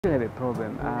You have a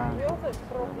problem. We also have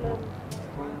problems.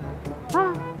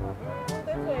 Huh? That's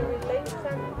why we relate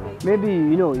something. Maybe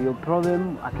your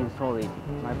problem. I can solve it.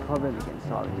 My problem, you can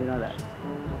solve it. You know that.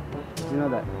 You know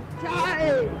that.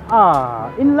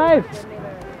 In life,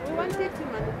 We wanted to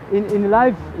man. in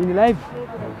life,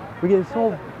 we can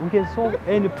solve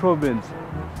any problems.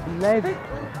 In life,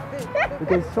 we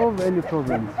can solve any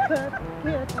problems.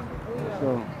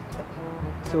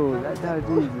 So that's how it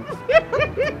is.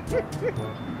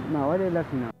 Now, why are you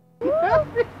laughing now?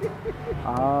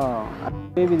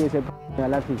 Maybe there's a problem you're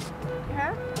laughing.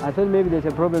 Huh? I thought maybe there's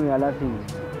a problem you're laughing.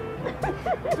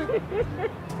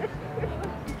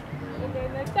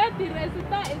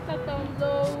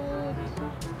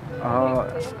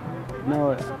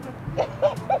 No.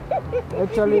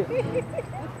 Actually,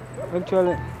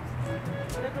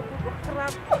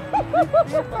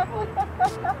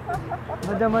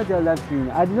 Madam, what you're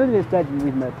laughing? I did not even start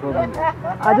with my problem.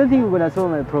 I don't think we're gonna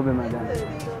solve my problem, madam. That's the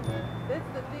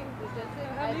thing.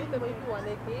 I don't know if you want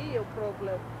to hear your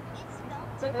problem.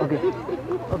 Okay.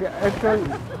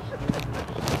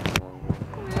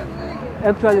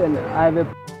 Actually, I have a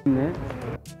problem.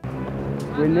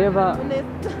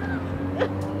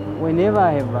 Whenever I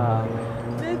have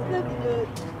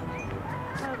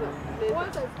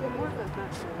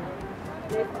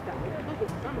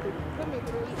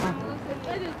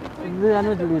they are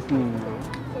not listening.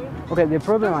 Okay, the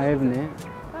problem I have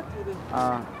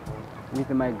with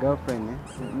my girlfriend,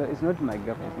 it's not my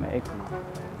girlfriend, it's my ex.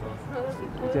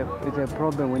 It's a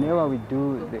problem. Whenever we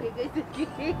do,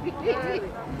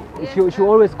 she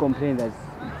always complains that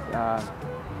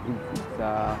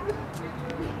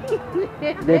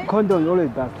the condom is always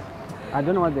back. I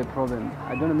don't know what the problem.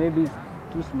 I don't know. Maybe it's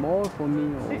too small for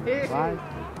me or what.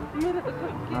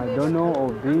 I don't know,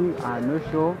 or being, I'm not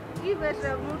sure.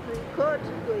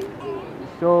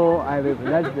 So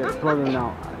that's the problem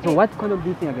now. So what condom do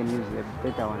you think I can use, the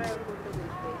better one?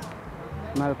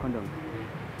 Small condom.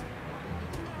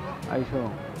 Are you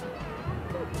sure?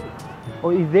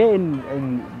 Or is there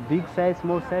in big size,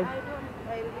 small size?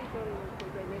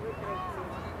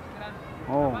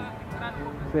 Oh,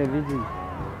 so a virgin.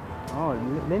 Oh,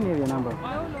 let me have your number.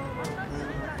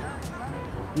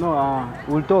 No,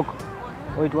 we'll talk.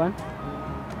 Wait, one.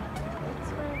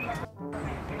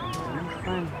 It's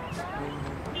fine.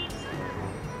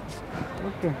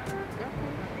 Okay.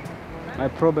 My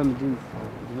problem is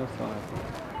not solved.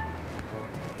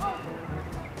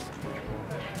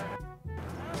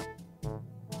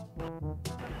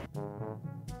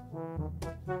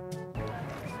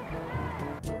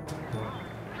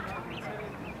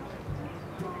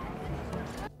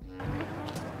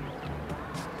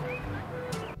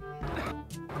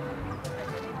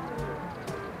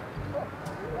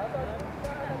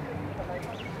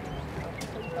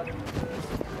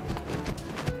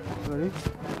 Sorry?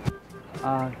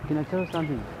 Can I tell you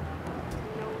something?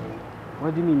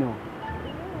 What do you mean no?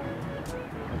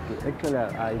 Okay, actually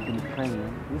I've been crying.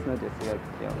 This is not a serious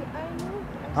job.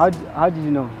 How did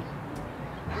you know?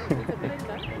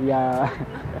 Yeah.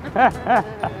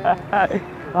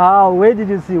 Where did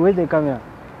you see? Where's the camera?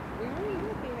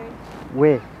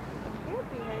 Where?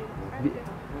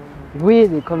 Where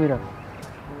the camera?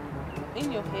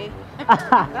 In your head.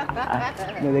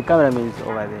 No, the cameraman is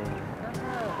over there.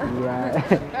 Yeah.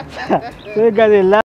 So you guys laugh.